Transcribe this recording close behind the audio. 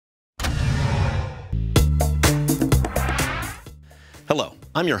Hello,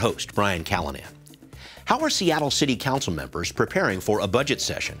 I'm your host, Brian Callanan. How are Seattle City Council members preparing for a budget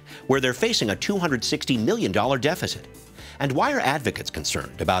session where they're facing a $260 million deficit? And why are advocates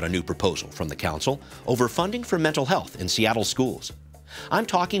concerned about a new proposal from the council over funding for mental health in Seattle schools? I'm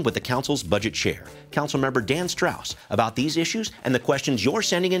talking with the council's budget chair, Councilmember Dan Strauss, about these issues and the questions you're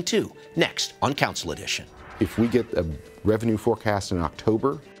sending in too, next on Council Edition. If we get a revenue forecast in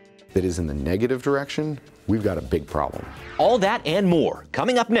October that is in the negative direction, we've got a big problem. All that and more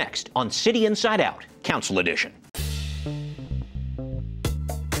coming up next on City Inside Out, Council Edition.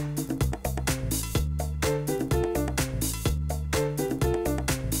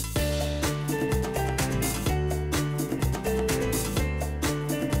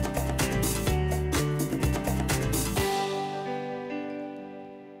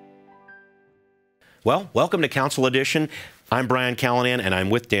 Well, welcome to Council Edition. I'm Brian Callanan, and I'm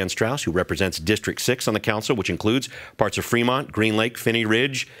with Dan Strauss, who represents District 6 on the council, which includes parts of Fremont, Green Lake, Phinney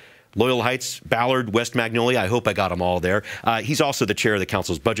Ridge, Loyal Heights, Ballard, West Magnolia. I hope I got them all there. He's also the chair of the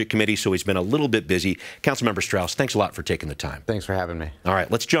council's budget committee, so he's been a little bit busy. Councilmember Strauss, thanks a lot for taking the time. Thanks for having me. All right,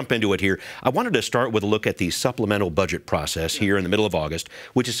 let's jump into it here. I wanted to start with a look at the supplemental budget process here in the middle of August,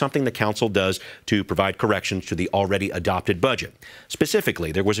 which is something the council does to provide corrections to the already adopted budget.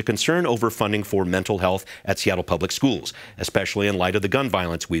 Specifically, there was a concern over funding for mental health at Seattle Public Schools, especially in light of the gun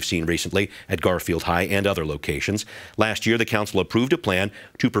violence we've seen recently at Garfield High and other locations. Last year, the council approved a plan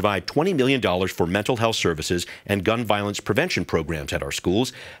to provide $20 million for mental health services and gun violence prevention programs at our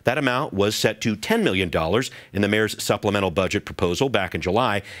schools. That amount was set to $10 million in the mayor's supplemental budget proposal back in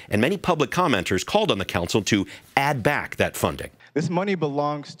July, and many public commenters called on the council to add back that funding. This money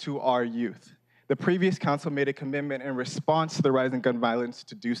belongs to our youth. The previous council made a commitment in response to the rise in gun violence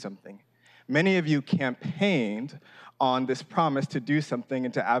to do something. Many of you campaigned on this promise to do something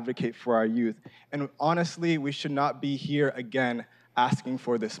and to advocate for our youth. And honestly, we should not be here again asking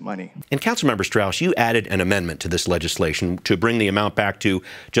for this money. And Councilmember Strauss, you added an amendment to this legislation to bring the amount back to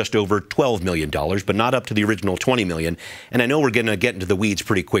just over $12 million, but not up to the original $20 million. And I know we're going to get into the weeds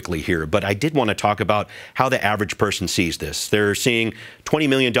pretty quickly here, but I did want to talk about how the average person sees this. They're seeing $20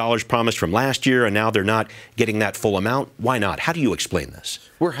 million promised from last year, and now they're not getting that full amount. Why not? How do you explain this?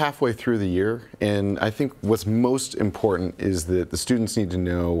 We're halfway through the year, and I think what's most important is that the students need to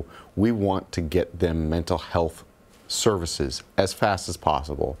know we want to get them mental health services as fast as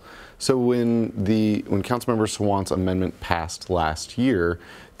possible. So when Councilmember Swant's amendment passed last year,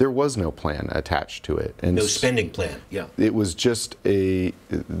 there was no plan attached to it. And no spending plan, yeah. It was just the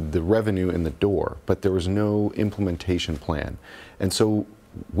revenue in the door, but there was no implementation plan. And so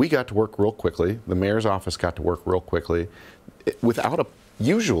we got to work real quickly. The mayor's office got to work real quickly.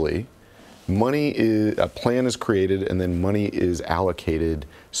 Usually, a plan is created and then money is allocated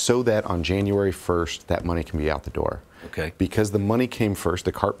so that on January 1st, that money can be out the door. Okay. Because the money came first,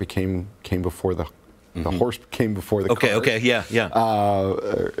 the cart came before the horse came before the cart. Okay, yeah.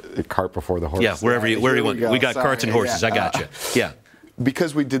 The cart before the horse. Yeah, where you want. We got carts and horses, I got you. Yeah.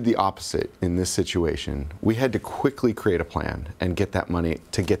 Because we did the opposite in this situation, we had to quickly create a plan and get that money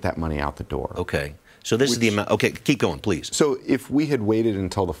out the door. Okay. So this is the amount. Okay, keep going, please. So if we had waited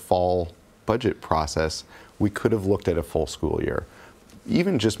until the fall budget process, we could have looked at a full school year.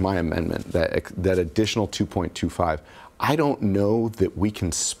 Even just my amendment, that additional 2.25, I don't know that we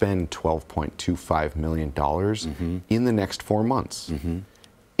can spend $12.25 million in the next 4 months.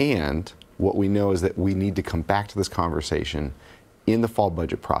 And what we know is that we need to come back to this conversation in the fall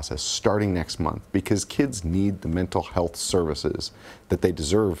budget process starting next month, because kids need the mental health services that they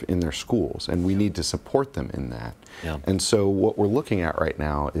deserve in their schools, and we need to support them in that. Yeah. And so what we're looking at right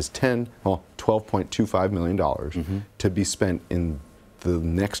now is $12.25 million to be spent in the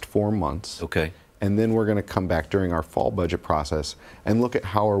next 4 months. Okay. And then we're going to come back during our fall budget process and look at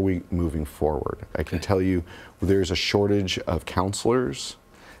how are we moving forward. I can tell you there's a shortage of counselors.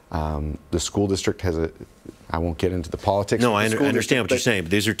 The school district has I won't get into the politics. No, I understand what you're saying,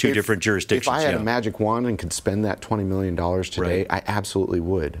 but these are two different jurisdictions. If I had a magic wand and could spend that $20 million today, I absolutely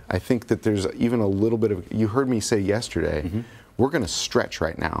would. I think that there's even a little bit of, you heard me say yesterday, we're going to stretch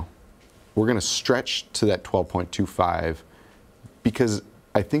right now. We're going to stretch to that 12.25 because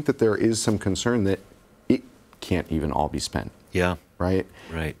I think that there is some concern that it can't even all be spent. Yeah. Right?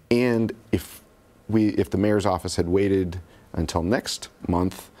 Right. And if the mayor's office had waited until next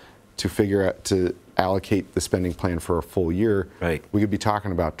month to allocate the spending plan for a full year, we could be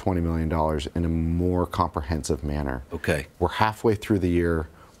talking about $20 million in a more comprehensive manner. Okay. We're halfway through the year.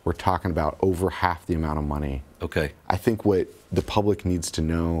 We're talking about over half the amount of money. Okay. I think what the public needs to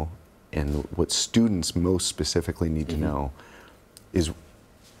know, and what students most specifically need to know, is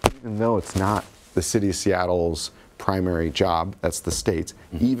even though it's not the city of Seattle's primary job, that's the state's,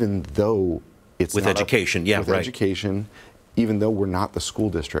 even though it's with not education, with education, even though we're not the school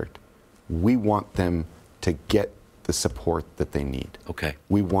district, we want them to get the support that they need. Okay.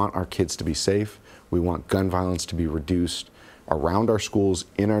 We want our kids to be safe. We want gun violence to be reduced around our schools,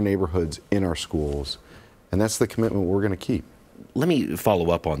 in our neighborhoods, in our schools. And that's the commitment we're going to keep. Let me follow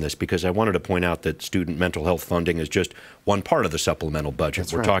up on this because I wanted to point out that student mental health funding is just one part of the supplemental budget.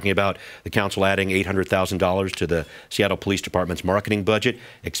 That's We're right. talking about the council adding $800,000 to the Seattle Police Department's marketing budget,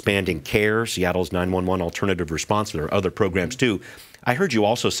 expanding CARE, Seattle's 911 alternative response. There are other programs too. I heard you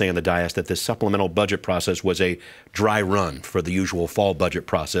also say on the dais that this supplemental budget process was a dry run for the usual fall budget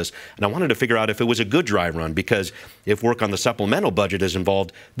process. And I wanted to figure out if it was a good dry run, because if work on the supplemental budget has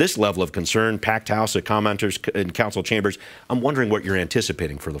involved this level of concern, packed house of commenters in council chambers, I'm wondering what you're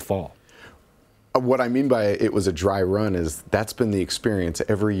anticipating for the fall. What I mean by it was a dry run is that's been the experience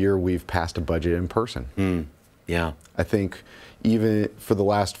every year we've passed a budget in person. Yeah. I think even for the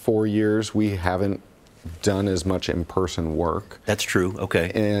last 4 years, we haven't done as much in-person work. That's true.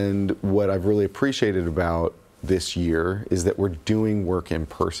 Okay. And what I've really appreciated about this year is that we're doing work in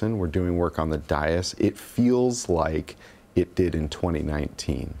person. We're doing work on the dais. It feels like it did in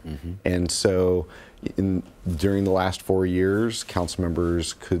 2019. And so during the last 4 years, council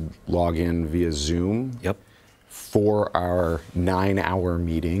members could log in via Zoom. Yep. For our 9-hour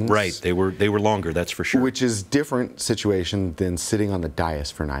meetings. Right. They were longer, that's for sure. Which is different situation than sitting on the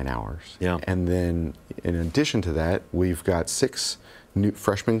dais for 9 hours. Yeah. And then in addition to that, we've got 6 new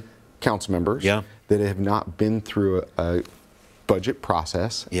freshman council members that have not been through a budget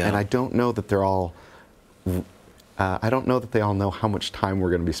process. And I don't know that they're all I don't know that they all know how much time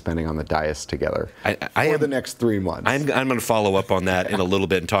we're going to be spending on the dais together for the next 3 months. I'm going to follow up on that in a little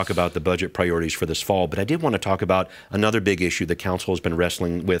bit and talk about the budget priorities for this fall. But I did want to talk about another big issue the council has been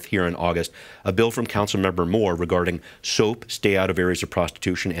wrestling with here in August, a bill from Councilmember Moore regarding SOAP, stay out of areas of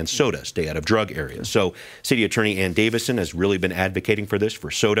prostitution, and SODA, stay out of drug areas. So City Attorney Ann Davison has really been advocating for this,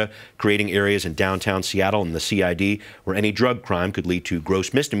 for SODA, creating areas in downtown Seattle and the CID where any drug crime could lead to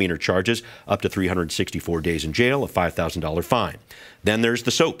gross misdemeanor charges up to 364 days in jail, a $5,000 fine. Then there's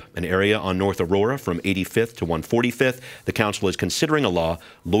the SOAP, an area on North Aurora from 85th to 145th. The council is considering a law,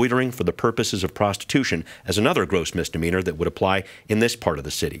 loitering for the purposes of prostitution, as another gross misdemeanor that would apply in this part of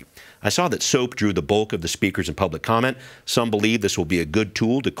the city. I saw that SOAP drew the bulk of the speakers in public comment. Some believe this will be a good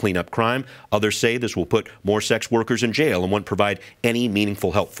tool to clean up crime. Others say this will put more sex workers in jail and won't provide any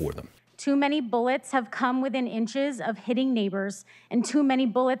meaningful help for them. Too many bullets have come within inches of hitting neighbors, and too many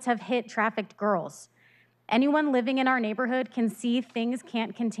bullets have hit trafficked girls. Anyone living in our neighborhood can see things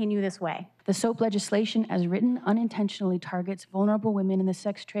can't continue this way. The SOAP legislation, as written, unintentionally targets vulnerable women in the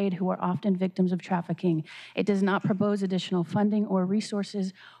sex trade who are often victims of trafficking. It does not propose additional funding or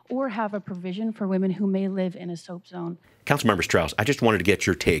resources or have a provision for women who may live in a SOAP zone. Councilmember Strauss, I just wanted to get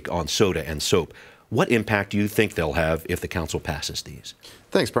your take on SODA and SOAP. What impact do you think they'll have if the council passes these?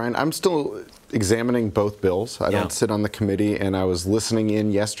 Thanks, Brian. I'm still examining both bills. I don't sit on the committee, and I was listening in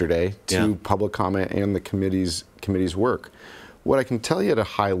yesterday to public comment and the committee's work. What I can tell you at a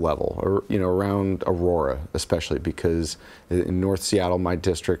high level, or around Aurora, especially because in North Seattle, my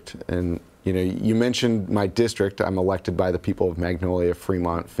district, and you mentioned my district. I'm elected by the people of Magnolia,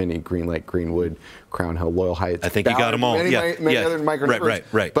 Fremont, Finney, Green Lake, Greenwood, Crown Hill, Loyal Heights. I think you got them all. Many other micro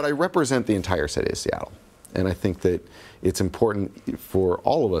right. But I represent the entire city of Seattle. And I think that it's important for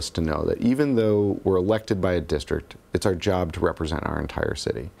all of us to know that even though we're elected by a district, it's our job to represent our entire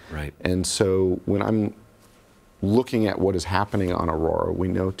city. Right. And so when I'm looking at what is happening on Aurora, we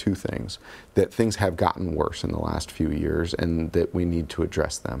know 2 things: that things have gotten worse in the last few years and that we need to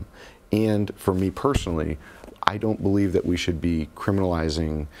address them. And for me personally, I don't believe that we should be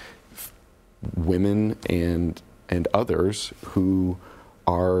criminalizing women and others who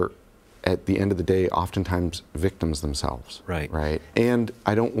are, at the end of the day, oftentimes victims themselves. Right. And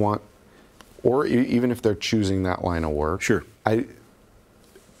I don't want, or even if they're choosing that line of work,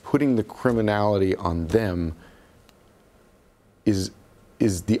 putting the criminality on them is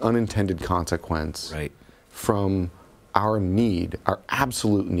the unintended consequence from our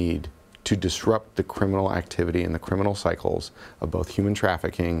absolute need to disrupt the criminal activity and the criminal cycles of both human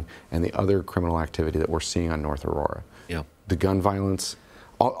trafficking and the other criminal activity that we're seeing on North Aurora. The gun violence,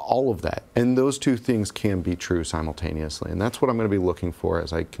 all of that. And those 2 things can be true simultaneously. And that's what I'm going to be looking for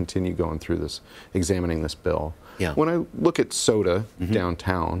as I continue going through this, examining this bill. When I look at SODA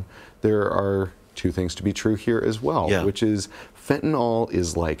downtown, there are 2 things to be true here as well, which is fentanyl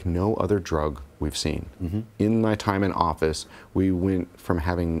is like no other drug we've seen. In my time in office, we went from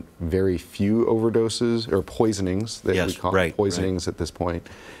having very few overdoses or poisonings, that we call poisonings at this point,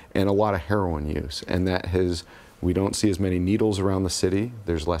 and a lot of heroin use. And that has We don't see as many needles around the city.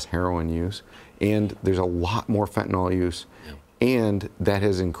 There's less heroin use. And there's a lot more fentanyl use. Yeah. And that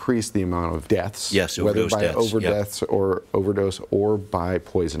has increased the amount of deaths, whether by overdose or overdose or by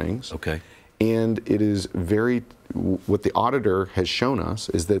poisonings. Okay. And it is what the auditor has shown us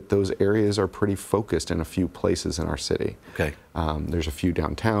is that those areas are pretty focused in a few places in our city. Okay. There's a few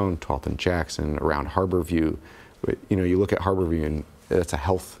downtown, 12th and Jackson, around Harborview. You know, you look at Harborview and it's a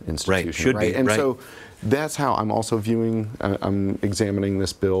health institution, right? Should be, and so that's how I'm also I'm examining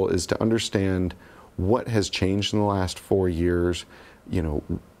this bill, is to understand what has changed in the last 4 years. You know,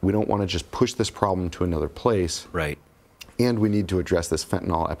 we don't want to just push this problem to another place. Right. And we need to address this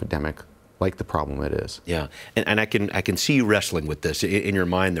fentanyl epidemic like the problem it is. Yeah, and I can see you wrestling with this in your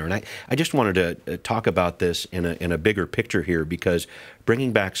mind there, and I just wanted to talk about this in a bigger picture here, because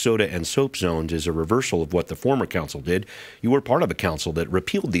bringing back soda and soap zones is a reversal of what the former council did. You were part of a council that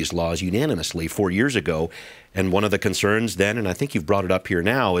repealed these laws unanimously 4 years ago, and one of the concerns then, and I think you've brought it up here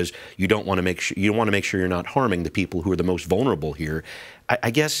now, is you want to make sure you're not harming the people who are the most vulnerable here. I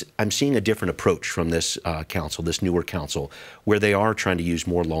guess I'm seeing a different approach from this council, this newer council, where they are trying to use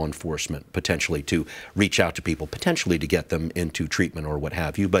more law enforcement potentially to reach out to people, potentially to get them into treatment or what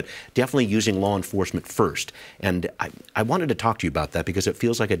have you, but definitely using law enforcement first. And I wanted to talk to you about that because it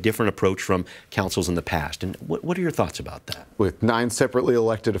feels like a different approach from councils in the past. And what are your thoughts about that? With 9 separately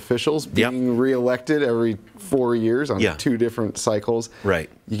elected officials being reelected every 4 years on 2 different cycles, right,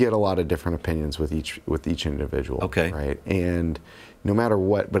 you get a lot of different opinions with each individual. Okay. Right. And no matter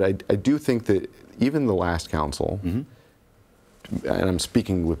what, but I do think that even the last council, and I'm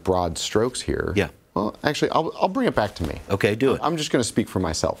speaking with broad strokes here. Yeah. Well, actually, I'll bring it back to me. Okay, do it. I'm just going to speak for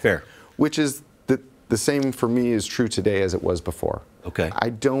myself. Fair. Which is that the same for me is true today as it was before. Okay. I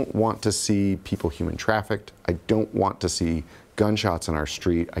don't want to see people human trafficked. I don't want to see gunshots on our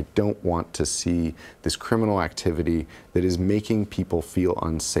street. I don't want to see this criminal activity that is making people feel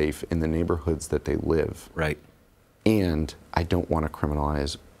unsafe in the neighborhoods that they live. Right. And I don't want to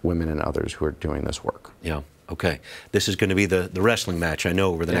criminalize women and others who are doing this work. Yeah. Okay. This is going to be the wrestling match, I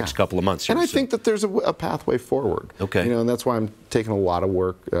know, over the next couple of months here. And I think that there's a pathway forward. Okay. You know, and that's why I'm taking a lot of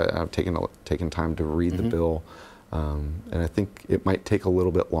work. I've taken time to read the bill. And I think it might take a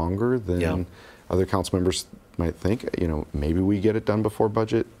little bit longer than other council members might think. You know, maybe we get it done before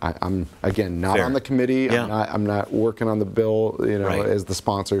budget. I'm again not on the committee. I'm not working on the bill, you know, as the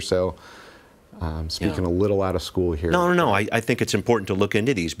sponsor, so speaking a little out of school here. No. I think it's important to look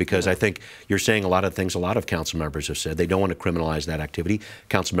into these because I think you're saying a lot of things a lot of council members have said. They don't want to criminalize that activity.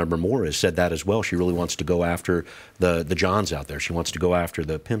 Councilmember Moore has said that as well. She really wants to go after the Johns out there. She wants to go after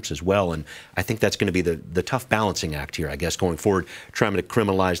the pimps as well. And I think that's going to be the tough balancing act here, I guess, going forward, trying to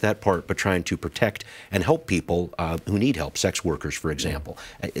criminalize that part, but trying to protect and help people who need help, sex workers, for example.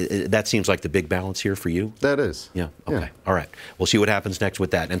 That seems like the big balance here for you? That is. Yeah. Okay. All right. We'll see what happens next with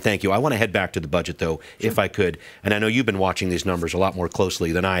that. And thank you. I want to head back to the budget, though, if I could. And I know you've been watching these numbers a lot more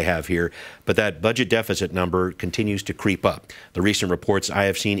closely than I have here, but that budget deficit number continues to creep up. The recent reports I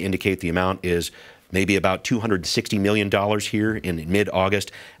have seen indicate the amount is maybe about $260 million here in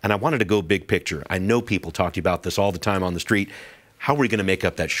mid-August. And I wanted to go big picture. I know people talk to you about this all the time on the street. How are we going to make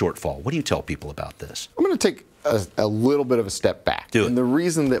up that shortfall? What do you tell people about this? I'm going to take a little bit of a step back. Do it. And the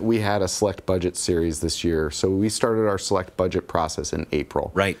reason that we had a select budget series this year, so we started our select budget process in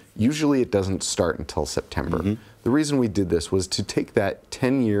April. Right. Usually it doesn't start until September. The reason we did this was to take that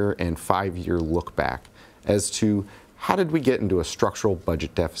 10-year and 5-year look back as to how did we get into a structural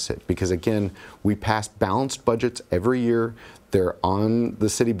budget deficit? Because again, we pass balanced budgets every year. They're on the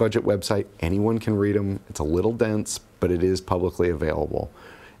city budget website. Anyone can read them. It's a little dense, but it is publicly available.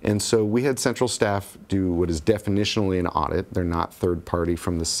 And so we had central staff do what is definitionally an audit. They're not third party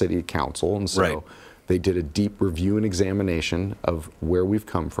from the city council. And so they did a deep review and examination of where we've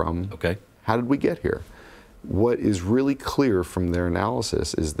come from. Okay. How did we get here? What is really clear from their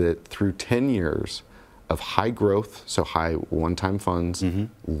analysis is that through 10 years of high growth, so high one-time funds,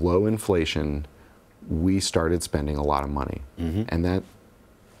 low inflation, we started spending a lot of money. And that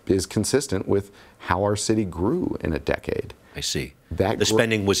is consistent with how our city grew in a decade. I see. The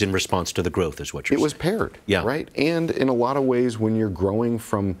spending was in response to the growth, is what you're saying. It was paired, right? And in a lot of ways, when you're growing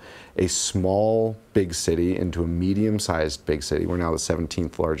from a small big city into a medium-sized big city, we're now the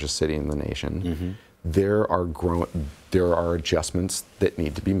 17th largest city in the nation, there are adjustments that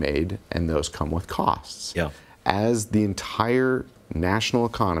need to be made, and those come with costs. As the entire national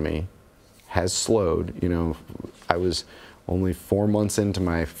economy has slowed, you know, I was only 4 months into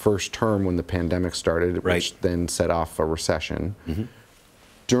my first term when the pandemic started, which then set off a recession.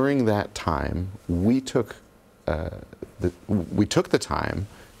 During that time, we took the time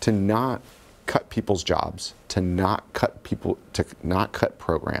to not cut people's jobs, to not cut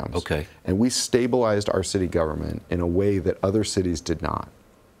programs. Okay. And we stabilized our city government in a way that other cities did not.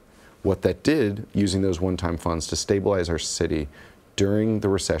 What that did, using those one-time funds to stabilize our city during the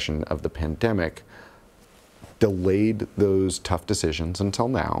recession of the pandemic, delayed those tough decisions until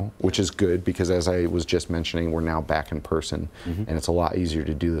now, which is good because, as I was just mentioning, we're now back in person, and it's a lot easier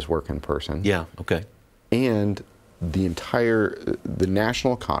to do this work in person. Yeah, okay. And the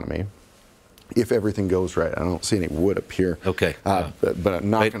national economy, if everything goes right, I don't see any wood up here. Okay. But I'm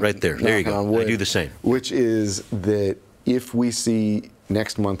not right there. There you go. I do the same. Which is that if we see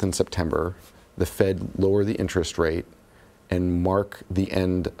next month in September, the Fed lower the interest rate and mark the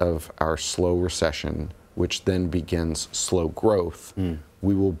end of our slow recession, which then begins slow growth,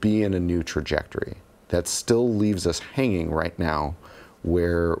 we will be in a new trajectory. That still leaves us hanging right now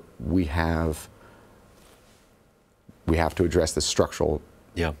where we have to address the structural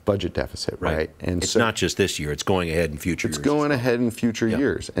budget deficit, right? And it's not just this year, it's going ahead in future years. It's going ahead in future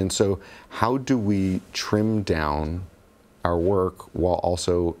years. And so how do we trim down our work while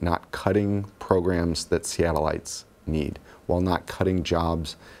also not cutting programs that Seattleites need, while not cutting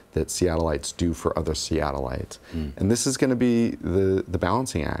jobs that Seattleites do for other Seattleites? And this is going to be the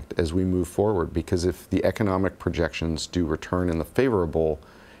balancing act as we move forward, because if the economic projections do return in the favorable,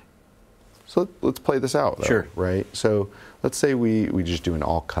 so let's play this out, though, sure, right? So let's say we just do an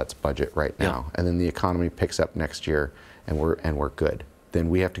all cuts budget right now, and then the economy picks up next year, and we're good. Then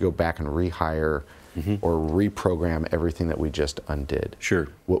we have to go back and rehire or reprogram everything that we just undid. Sure.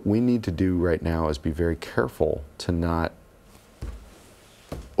 What we need to do right now is be very careful to not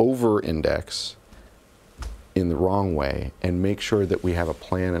over-index in the wrong way, and make sure that we have a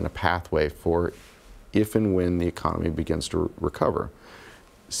plan and a pathway for if and when the economy begins to recover.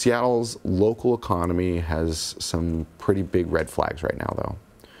 Seattle's local economy has some pretty big red flags right now, though.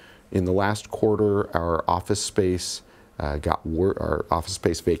 In the last quarter, our office space our office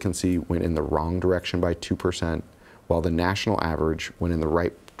space vacancy went in the wrong direction by 2%, while the national average went in the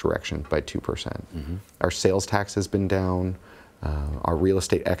right direction by 2%. Our sales tax has been down. Our real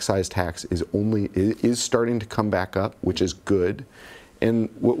estate excise tax is starting to come back up, which is good. And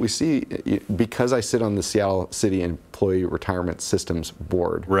what we see, because I sit on the Seattle City Employee Retirement Systems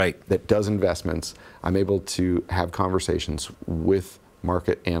Board that does investments, I'm able to have conversations with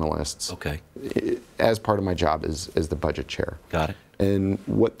market analysts as part of my job as the budget chair. Got it. And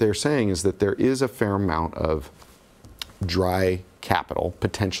what they're saying is that there is a fair amount of dry capital,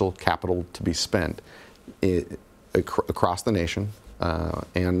 potential capital to be spent across the nation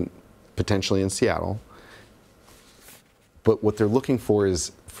and potentially in Seattle. But what they're looking for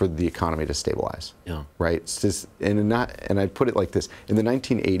is for the economy to stabilize, right? It's just, and I'd put it like this: in the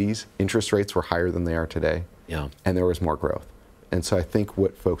 1980s, interest rates were higher than they are today, and there was more growth. And so I think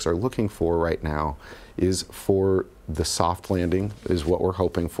what folks are looking for right now is for the soft landing, is what we're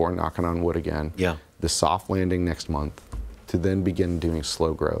hoping for, knocking on wood again. The soft landing next month to then begin doing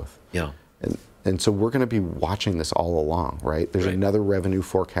slow growth. And so we're going to be watching this all along, right? There's another revenue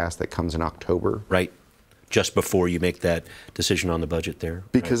forecast that comes in October. Just before you make that decision on the budget there.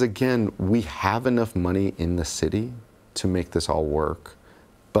 Because again, we have enough money in the city to make this all work,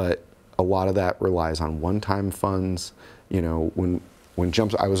 but a lot of that relies on one-time funds. You know, when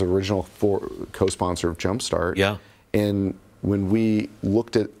I was original co-sponsor of Jumpstart, and when we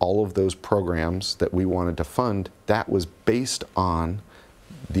looked at all of those programs that we wanted to fund, that was based on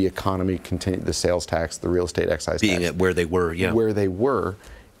the economy, the sales tax, the real estate excise being tax, at where they were, where they were.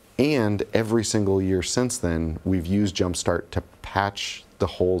 And every single year since then, we've used Jumpstart to patch the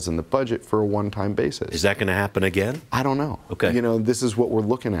holes in the budget for a one-time basis. Is that going to happen again? I don't know. You know, this is what we're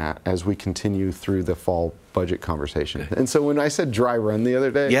looking at as we continue through the fall budget conversation. And so when I said dry run the other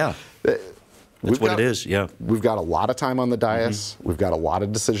day, that's what it is. We've got a lot of time on the dais. We've got a lot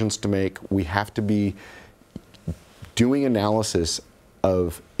of decisions to make. We have to be doing analysis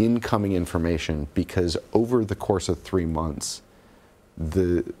of incoming information, because over the course of 3 months,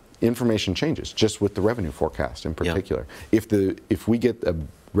 the information changes, just with the revenue forecast in particular. If we get a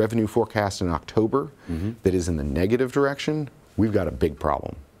revenue forecast in October that is in the negative direction, we've got a big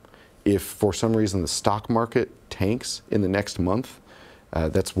problem. If for some reason the stock market tanks in the next month,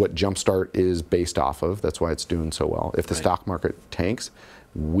 that's what Jumpstart is based off of. That's why it's doing so well. If the stock market tanks,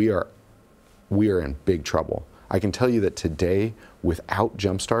 we are in big trouble. I can tell you that today, without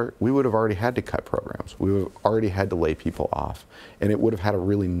Jumpstart, we would have already had to cut programs. We would have already had to lay people off, and it would have had a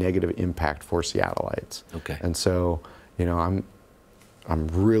really negative impact for Seattleites. And so, you know, I'm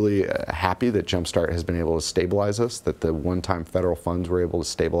really happy that Jumpstart has been able to stabilize us, that the one-time federal funds were able to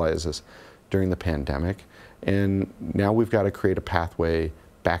stabilize us during the pandemic, and now we've got to create a pathway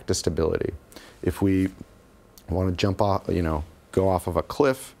back to stability. If we want to jump off, go off of a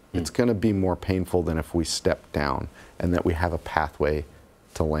cliff, it's going to be more painful than if we step down and that we have a pathway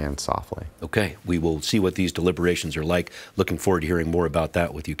to land softly. Okay, we will see what these deliberations are like. Looking forward to hearing more about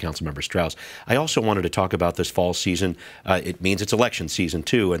that with you, Councilmember Strauss. I also wanted to talk about this fall season. It means it's election season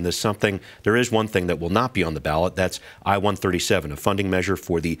too, and there is one thing that will not be on the ballot. That's I-137, a funding measure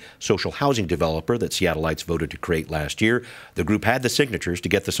for the social housing developer that Seattleites voted to create last year. The group had the signatures to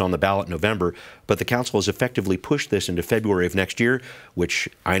get this on the ballot in November, but the council has effectively pushed this into February of next year, which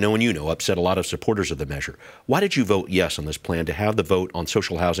I know and you know upset a lot of supporters of the measure. Why did you vote yes on this plan to have the vote on social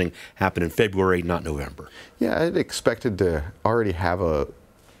housing happen in February, not November? Yeah, I'd expected to already have an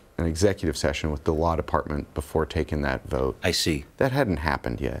executive session with the law department before taking that vote. I see. That hadn't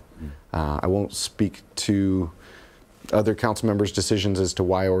happened yet. I won't speak to other council members' decisions as to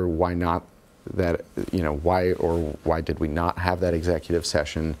why or why not that, why did we not have that executive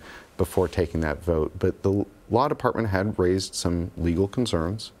session before taking that vote. But the law department had raised some legal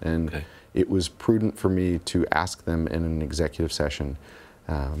concerns, and it was prudent for me to ask them in an executive session.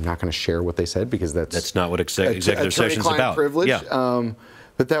 I'm not going to share what they said because that's not what executive session's about. Privilege. Yeah.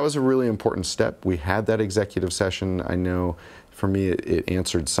 But that was a really important step. We had that executive session. I know for me it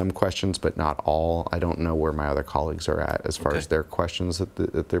answered some questions, but not all. I don't know where my other colleagues are at as far as their questions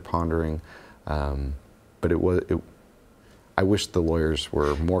that they're pondering. But I wish the lawyers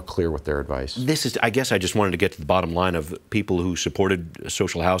were more clear with their advice. I guess I just wanted to get to the bottom line of people who supported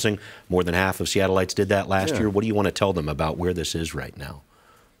social housing. More than half of Seattleites did that last year. What do you want to tell them about where this is right now?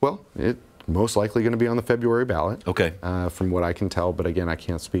 Well, it's most likely going to be on the February ballot. Okay. From what I can tell, but again, I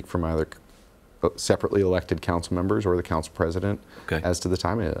can't speak for my other separately elected council members or the council president as to the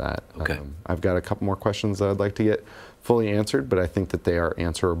timing of that. Okay. I've got a couple more questions that I'd like to get fully answered, but I think that they are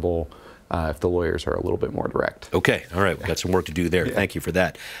answerable if the lawyers are a little bit more direct. Okay, all right, we've got some work to do there. Thank you for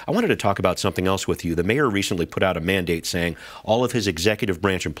that. I wanted to talk about something else with you. The mayor recently put out a mandate saying all of his executive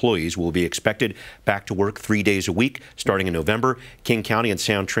branch employees will be expected back to work 3 days a week starting in November. King County and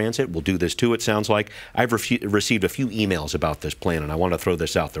Sound Transit will do this too, it sounds like. I've received a few emails about this plan, and I want to throw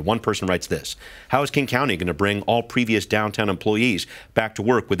this out there. One person writes this: how is King County going to bring all previous downtown employees back to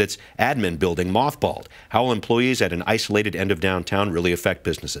work with its admin building mothballed? How will employees at an isolated end of downtown really affect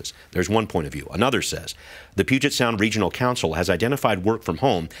businesses? There's one point of view. Another says, the Puget Sound Regional Council has identified work from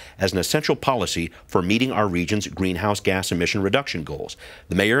home as an essential policy for meeting our region's greenhouse gas emission reduction goals.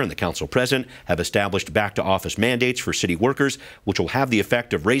 The mayor and the council president have established back-to-office mandates for city workers, which will have the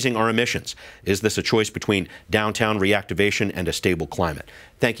effect of raising our emissions. Is this a choice between downtown reactivation and a stable climate?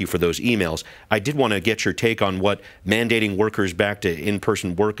 Thank you for those emails. I did want to get your take on what mandating workers back to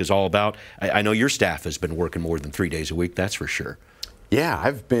in-person work is all about. I know your staff has been working more than 3 days a week, that's for sure. Yeah,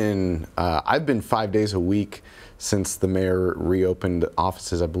 I've been 5 days a week since the mayor reopened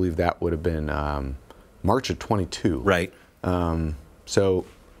offices. I believe that would have been March of 22. Right. So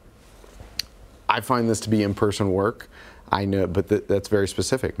I find this to be in-person work. I know, but that's very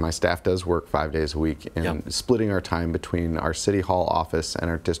specific. My staff does work 5 days a week, and splitting our time between our City Hall office and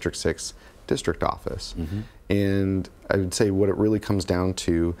our District 6 district office. And I would say what it really comes down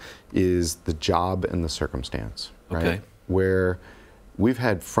to is the job and the circumstance, right? Where we've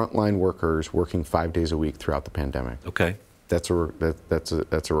had frontline workers working 5 days a week throughout the pandemic. That's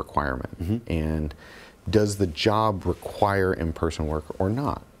a requirement. And does the job require in-person work or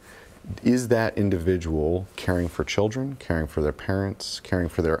not? Is that individual caring for children, caring for their parents, caring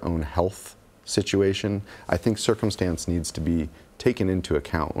for their own health situation? I think circumstance needs to be taken into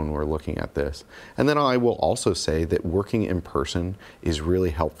account when we're looking at this. And then I will also say that working in person is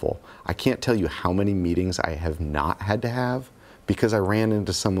really helpful. I can't tell you how many meetings I have not had to have because I ran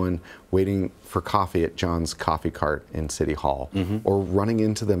into someone waiting for coffee at John's Coffee Cart in City Hall, or running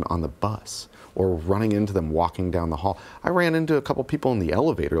into them on the bus, or running into them walking down the hall. I ran into a couple people in the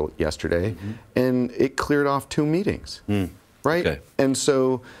elevator yesterday, and it cleared off 2 meetings, right? And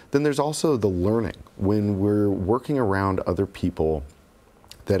so then there's also the learning. When we're working around other people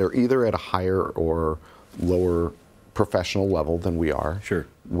that are either at a higher or lower professional level than we are,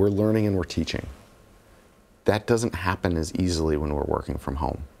 we're learning and we're teaching. That doesn't happen as easily when we're working from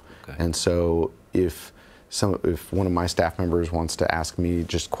home. And so if one of my staff members wants to ask me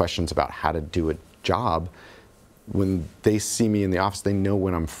just questions about how to do a job, when they see me in the office, they know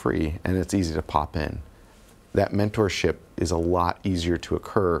when I'm free and it's easy to pop in. That mentorship is a lot easier to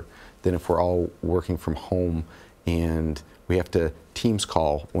occur than if we're all working from home and we have to Teams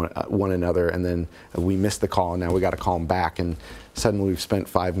call one another, and then we miss the call and now we got to call them back, and suddenly we've spent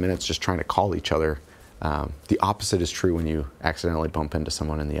 5 minutes just trying to call each other The opposite is true when you accidentally bump into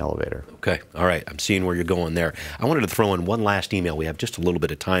someone in the elevator. Okay. All right. I'm seeing where you're going there. I wanted to throw in one last email. We have just a little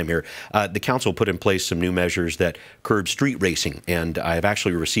bit of time here. The council put in place some new measures that curb street racing, and I have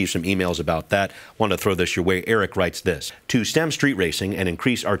actually received some emails about that. I want to throw this your way. Eric writes this: to stem street racing and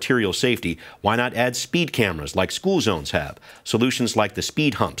increase arterial safety, why not add speed cameras like school zones have? Solutions like the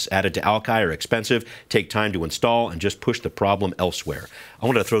speed humps added to Alki are expensive, take time to install, and just push the problem elsewhere. I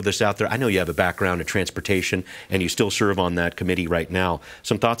want to throw this out there. I know you have a background in transportation, and you still serve on that committee right now.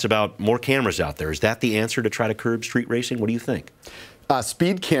 Some thoughts about more cameras out there. Is that the answer to try to curb street racing? What do you think?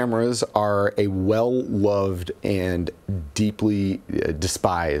 Speed cameras are a well-loved and deeply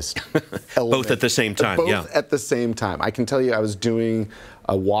despised element. Both at the same time, Both at the same time. I can tell you I was doing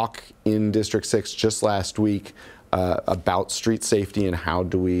a walk in District 6 just last week about street safety and how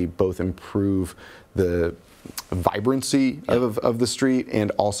do we both improve the vibrancy of the street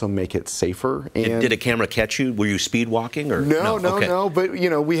and also make it safer. And did a camera catch you? Were you speed walking? Or no. But you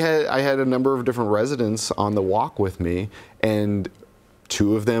know, I had a number of different residents on the walk with me, and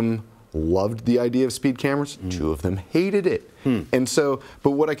 2 of them loved the idea of speed cameras. 2 of them hated it. And so,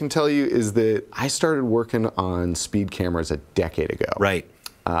 but what I can tell you is that I started working on speed cameras a decade ago. Right.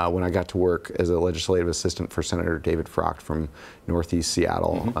 When I got to work as a legislative assistant for Senator David Frocht from Northeast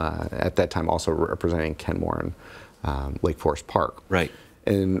Seattle, at that time also representing Kenmore and Lake Forest Park. Right.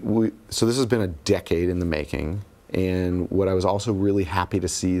 And so this has been a decade in the making. And what I was also really happy to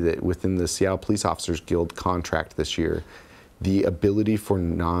see that within the Seattle Police Officers Guild contract this year, the ability for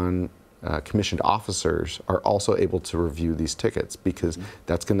non-commissioned officers are also able to review these tickets, because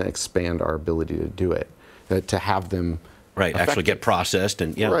that's going to expand our ability to do it, to have them actually get processed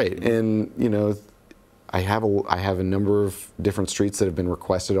and Right, and you know, I have a number of different streets that have been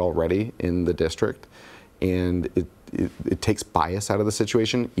requested already in the district, and it takes bias out of the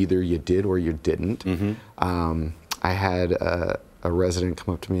situation. Either you did or you didn't. I had a resident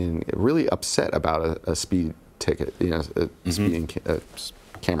come up to me and really upset about a speed ticket, you know, a speeding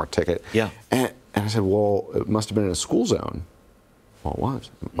camera ticket. Yeah. And I said, well, it must have been in a school zone. Well, it was.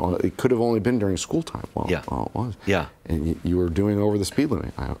 Well, it could have only been during school time. Well, yeah. Well, it was. Yeah. And you were doing over the speed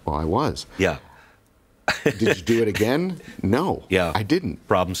limit. Well, I was. Yeah. Did you do it again? No. Yeah. I didn't.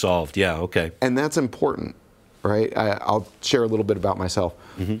 Problem solved. Yeah. Okay. And that's important, right? I'll share a little bit about myself.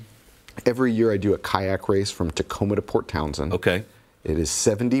 Every year I do a kayak race from Tacoma to Port Townsend. Okay. It is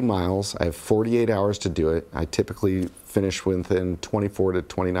 70 miles. I have 48 hours to do it. I typically finish within 24 to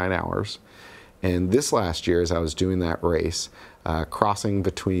 29 hours. And this last year, as I was doing that race, crossing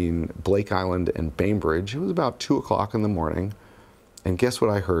between Blake Island and Bainbridge, it was about 2 o'clock in the morning. And guess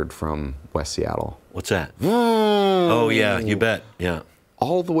what I heard from West Seattle? What's that? Oh, yeah, you bet. Yeah.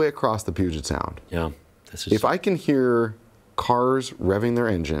 All the way across the Puget Sound. Yeah. This is... If I can hear cars revving their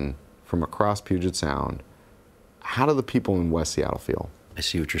engine from across Puget Sound, how do the people in West Seattle feel? I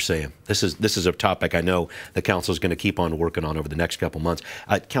see what you're saying. This is a topic I know the council is going to keep on working on over the next couple months.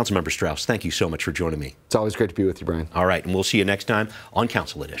 Councilmember Strauss, thank you so much for joining me. It's always great to be with you, Brian. All right, and we'll see you next time on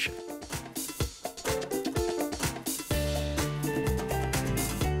Council Edition.